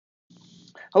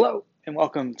Hello, and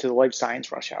welcome to the Life Science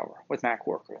Rush Hour with Mac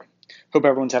Worker. Hope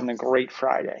everyone's having a great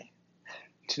Friday.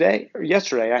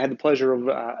 Yesterday, I had the pleasure of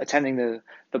attending the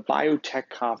biotech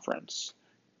conference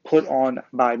put on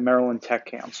by Maryland Tech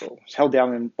Council. It's held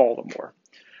down in Baltimore.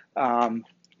 Um,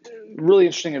 Really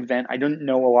interesting event. I don't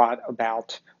know a lot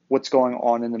about what's going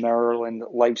on in the Maryland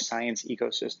life science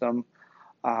ecosystem.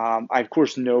 I, of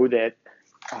course, know that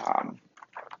um,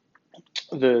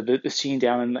 the scene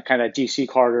down in the kind of DC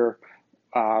Carter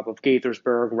of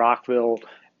Gaithersburg, Rockville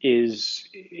is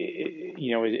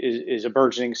a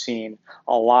burgeoning scene.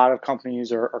 A lot of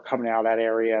companies are coming out of that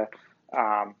area.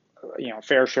 Um,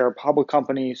 Fair share of public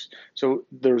companies. So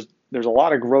there's a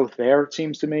lot of growth there. It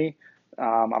seems to me.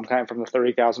 I'm kind of from the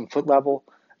 30,000 foot level,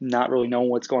 not really knowing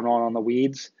what's going on the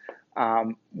weeds.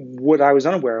 What I was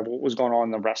unaware of what was going on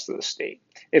in the rest of the state,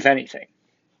 if anything.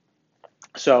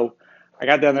 So I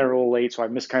got down there a little late, so I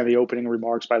missed kind of the opening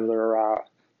remarks by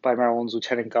Maryland's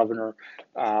Lieutenant Governor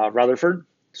Rutherford.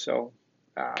 So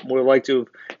would like to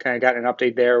have kind of gotten an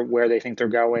update there where they think they're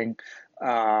going,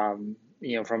 from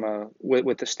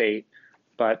with the state.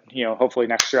 But hopefully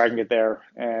next year I can get there,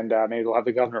 and maybe they'll have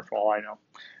the governor for all I know.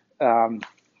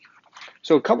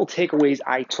 So a couple takeaways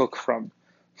I took from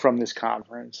this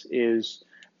conference is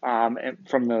and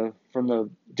from the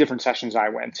different sessions I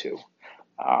went to.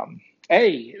 Um,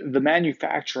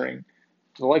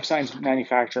 the life science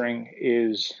manufacturing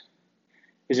is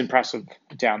impressive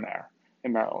down there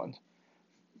in Maryland.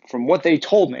 From what they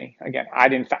told me, again, I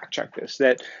didn't fact check this,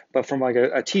 but from like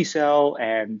a T cell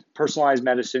and personalized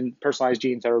medicine, personalized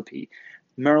gene therapy,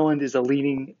 Maryland is a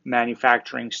leading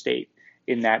manufacturing state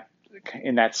in that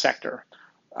sector.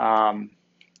 Um,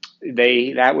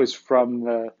 that was from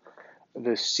the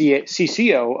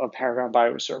CCO of Paragon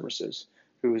Bioservices,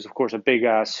 who is of course a big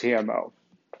CMO.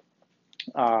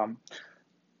 Um,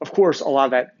 of course, a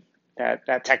lot of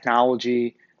that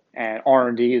technology and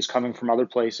R&D is coming from other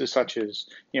places such as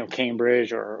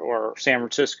Cambridge or San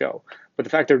Francisco. But the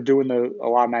fact they're doing a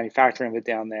lot of manufacturing of it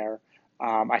down there,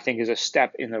 I think, is a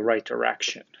step in the right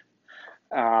direction.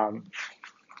 Um,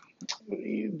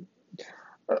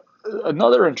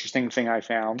 Another interesting thing I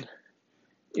found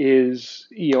is,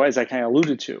 as I kind of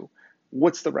alluded to,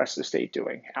 what's the rest of the state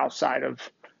doing outside of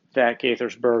that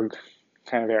Gaithersburg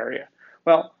kind of area?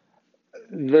 Well,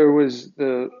 there was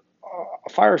the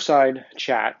fireside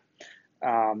chat,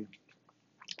 um,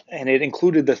 and it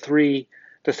included the three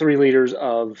leaders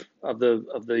of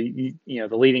the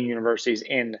leading universities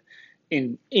in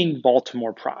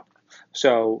Baltimore proper.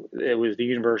 So it was the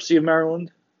University of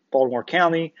Maryland, Baltimore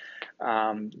County,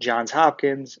 Johns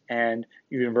Hopkins, and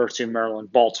University of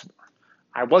Maryland, Baltimore.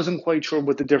 I wasn't quite sure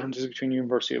what the difference is between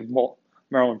University of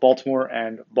Maryland, Baltimore,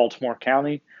 and Baltimore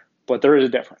County, but there is a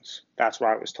difference. That's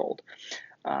what I was told.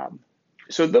 Um,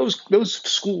 so those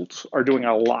schools are doing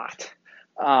a lot.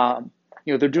 Um,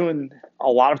 they're doing a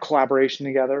lot of collaboration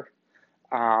together.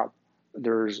 Uh,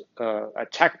 there's a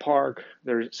tech park.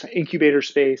 There's incubator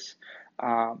space.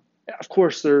 Um, of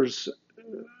course, there's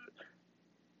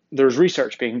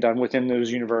research being done within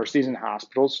those universities and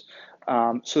hospitals.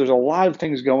 So there's a lot of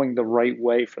things going the right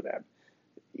way for them.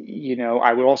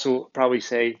 I would also probably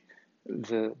say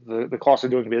the cost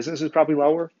of doing business is probably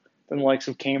lower than the likes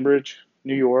of Cambridge,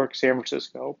 New York, San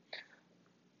Francisco.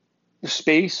 The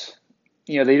space,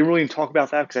 they didn't really talk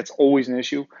about that because that's always an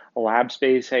issue. A lab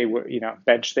space, hey,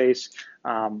 bench space,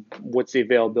 what's the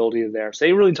availability of there? So they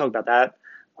didn't really talk about that.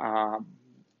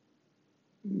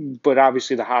 But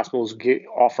obviously the hospitals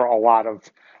offer a lot of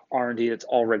R&D that's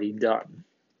already done.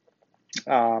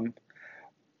 Um,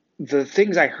 the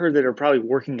things I heard that are probably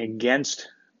working against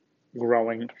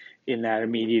growing in that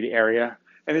immediate area,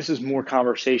 and this is more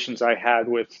conversations I had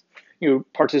with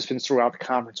participants throughout the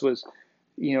conference, was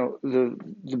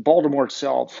the Baltimore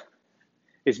itself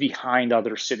is behind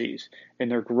other cities in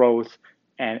their growth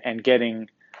and getting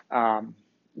a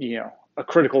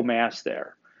critical mass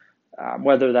there.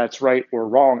 Whether that's right or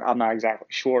wrong, I'm not exactly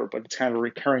sure, but it's kind of a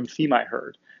recurring theme I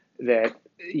heard that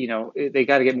they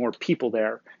got to get more people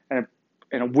there and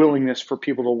a willingness for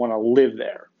people to want to live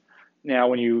there. Now,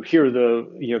 when you hear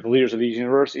the leaders of these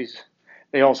universities,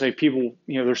 they all say people,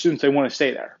 their students, they want to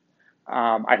stay there.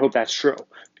 I hope that's true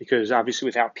because obviously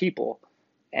without people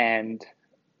and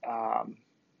um,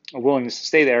 a willingness to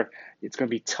stay there, it's going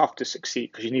to be tough to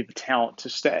succeed because you need the talent to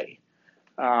stay.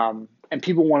 And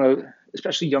people want to,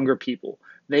 especially younger people,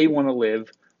 they want to live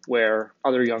where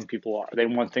other young people are. They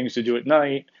want things to do at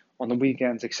night, on the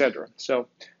weekends, etc. So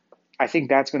I think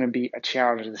that's going to be a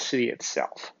challenge in the city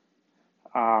itself.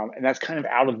 And that's kind of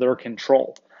out of their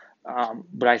control.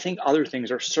 But I think other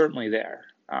things are certainly there.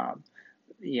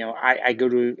 I go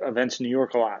to events in New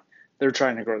York a lot. they're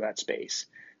trying to grow that space.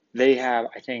 They have,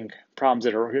 I think, problems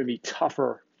that are going to be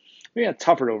tougher,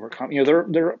 tougher to overcome.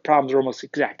 Their problems are almost the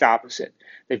exact opposite.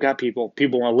 They've got people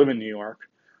want to live in New York,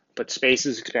 but space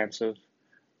is expensive.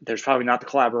 There's probably not the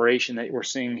collaboration that we're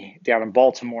seeing down in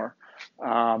Baltimore.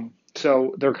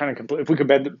 So they're kind of complete. If we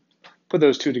could put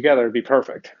those two together, it'd be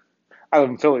perfect. I live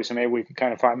in Philly, so maybe we could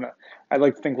kind of find that. I'd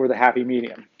like to think we're the happy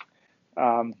medium.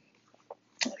 Um,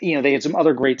 they had some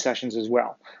other great sessions as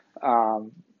well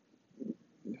um,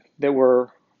 that were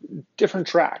different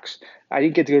tracks. I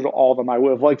didn't get to go to all of them. I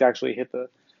would have liked to actually hit the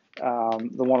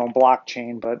one on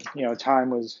blockchain, but time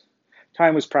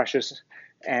was precious,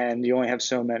 and you only have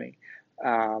so many.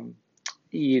 Um,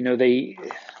 they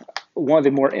one of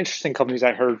the more interesting companies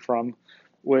I heard from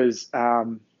was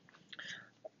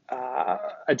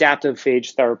Adaptive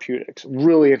Phage Therapeutics.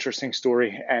 Really interesting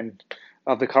story and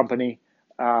of the company.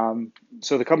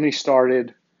 So the company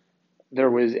started. There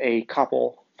was a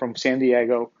couple from San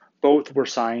Diego. Both were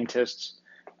scientists.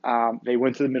 They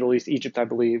went to the Middle East, Egypt, I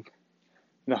believe.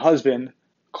 And the husband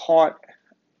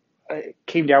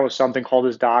came down with something, called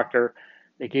his doctor.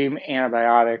 They gave him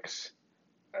antibiotics.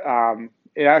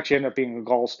 It actually ended up being a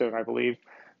gallstone, I believe.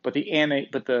 But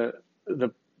the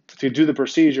to do the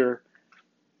procedure,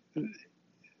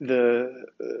 the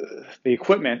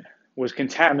equipment was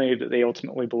contaminated. They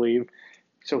ultimately believe.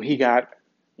 So he got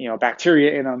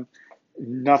bacteria in him.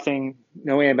 Nothing,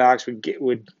 no antibiotics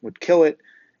would kill it.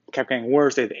 It kept getting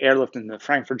worse. They had to airlift him to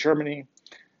Frankfurt, Germany.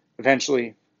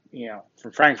 Eventually,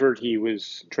 from Frankfurt, he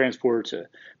was transported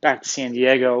back to San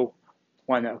Diego.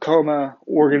 Went in a coma.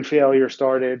 Organ failure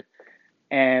started,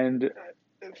 and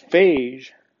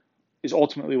phage is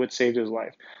ultimately what saved his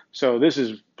life. So this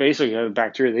is basically a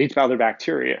bacteria that eats other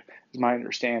bacteria, is my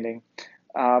understanding.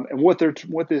 And what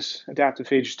this adaptive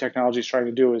phage technology is trying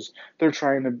to do is they're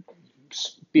trying to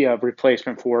be a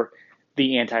replacement for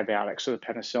the antibiotics, so the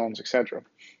penicillins, etc.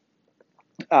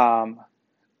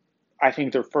 I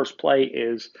think their first play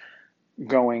is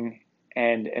going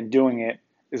and doing it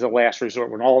is a last resort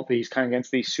when all of these kind of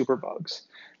against these superbugs.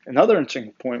 Another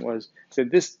interesting point was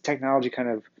that this technology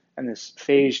and this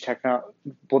phage technology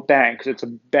bank, because it's a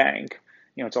bank,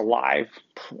 it's a live,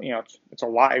 it's a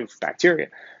live bacteria.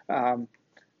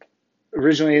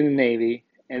 Originally in the Navy,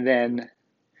 and then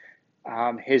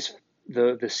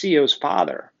the CEO's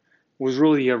father was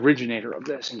really the originator of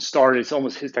this and started. It's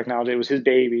almost his technology. It was his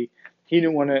baby. He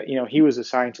didn't want to, he was a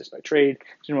scientist by trade.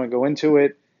 Didn't want to go into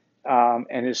it.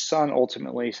 And his son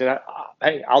ultimately said,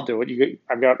 "Hey, I'll do it.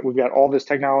 We've got all this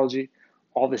technology,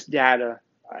 all this data,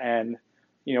 and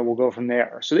we'll go from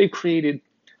there." So they created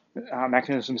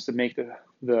mechanisms to make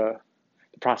the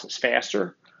process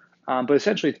faster, but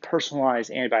essentially it's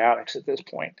personalized antibiotics at this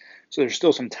point. So there's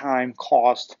still some time,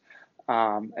 cost,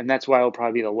 and that's why it'll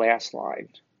probably be the last line.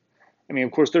 I mean,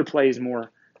 of course, their play is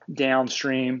more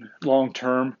downstream, long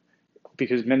term,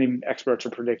 because many experts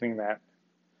are predicting that,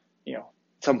 at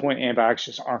some point antibiotics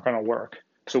just aren't going to work.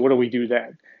 So what do we do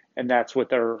then? And that's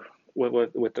what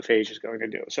what the phage is going to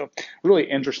do. So really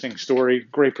interesting story,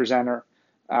 great presenter.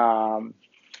 I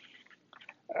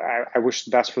wish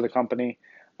the best for the company.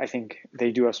 I think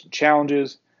they do have some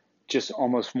challenges, just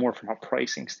almost more from a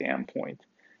pricing standpoint,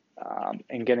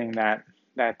 and getting that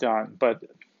done. But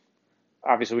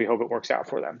obviously, we hope it works out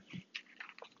for them.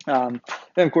 Then,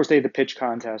 of course, they had the pitch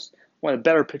contest. One of the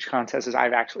better pitch contests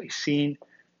I've actually seen,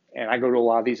 and I go to a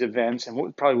lot of these events. And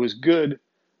what probably was good,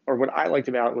 or what I liked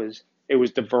about it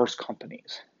was diverse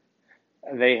companies.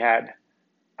 They had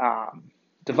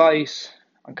device,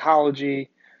 oncology.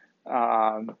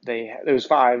 There was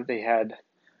 5. They had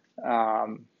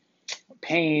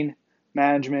pain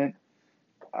management.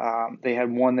 They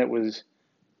had one that was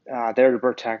there to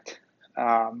protect,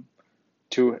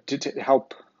 to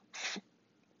help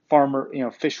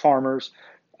fish farmers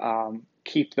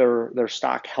keep their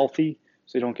stock healthy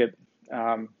so they don't get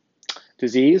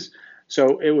disease.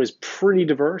 So it was pretty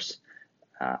diverse,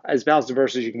 as about as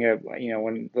diverse as you can get.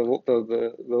 When the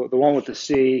one with the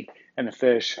sea and the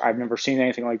fish, I've never seen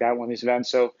anything like that one of these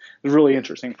events. So it was really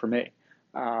interesting for me.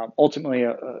 Ultimately,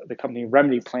 the company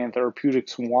Remedy Plant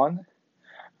Therapeutics won,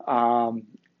 and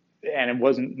it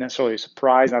wasn't necessarily a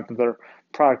surprise. Not that their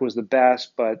product was the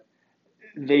best, but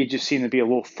they just seem to be a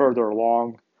little further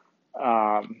along.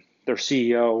 Their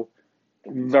CEO,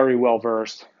 very well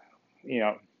versed,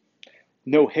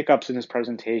 no hiccups in his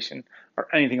presentation or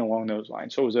anything along those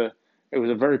lines. So it was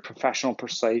a very professional,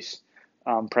 precise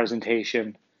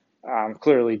presentation.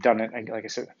 Clearly done it, like I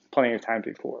said, plenty of times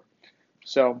before.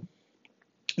 So,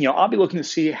 I'll be looking to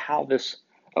see how this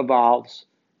evolves,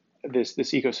 this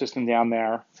ecosystem down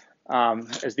there,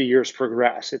 as the years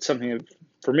progress. It's something that,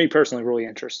 for me personally, really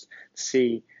interests to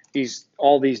see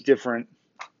all these different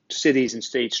cities and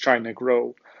states trying to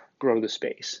grow the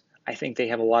space. I think they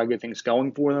have a lot of good things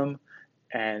going for them,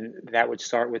 and that would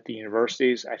start with the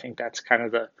universities. I think that's kind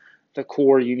of the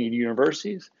core. You need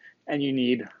universities, and you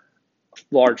need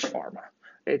large pharma.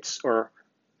 Or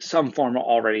some pharma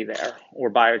already there, or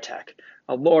biotech,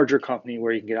 a larger company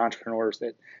where you can get entrepreneurs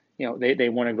that they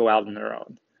want to go out on their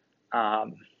own.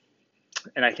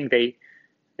 And I think they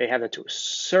have it to a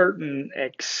certain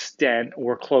extent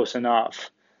or close enough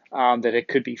that it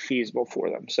could be feasible for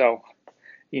them. So,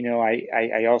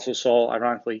 I also saw,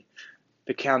 ironically,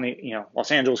 the county,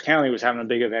 Los Angeles County was having a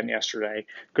big event yesterday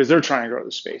because they're trying to grow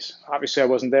the space. Obviously, I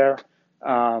wasn't there,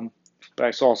 but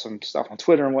I saw some stuff on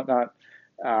Twitter and whatnot.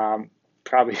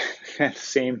 Probably the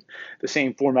same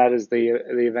format as the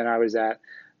event I was at.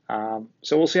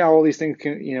 So we'll see how all these things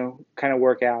can kind of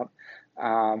work out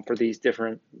for these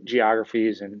different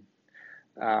geographies, and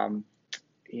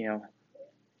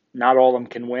not all of them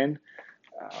can win.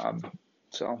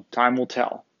 So time will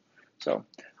tell. So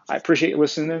I appreciate you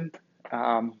listening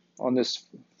on this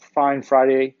fine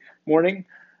Friday morning.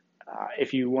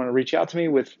 If you want to reach out to me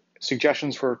with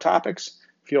suggestions for topics,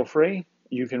 feel free.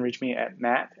 You can reach me at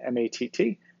Matt,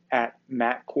 M-A-T-T, at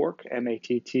mattcork,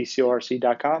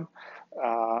 mattcorc.com,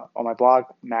 on my blog,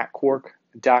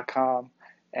 mattcork.com,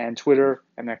 and Twitter,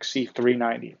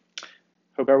 MXC390.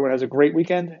 Hope everyone has a great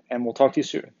weekend, and we'll talk to you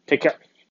soon. Take care.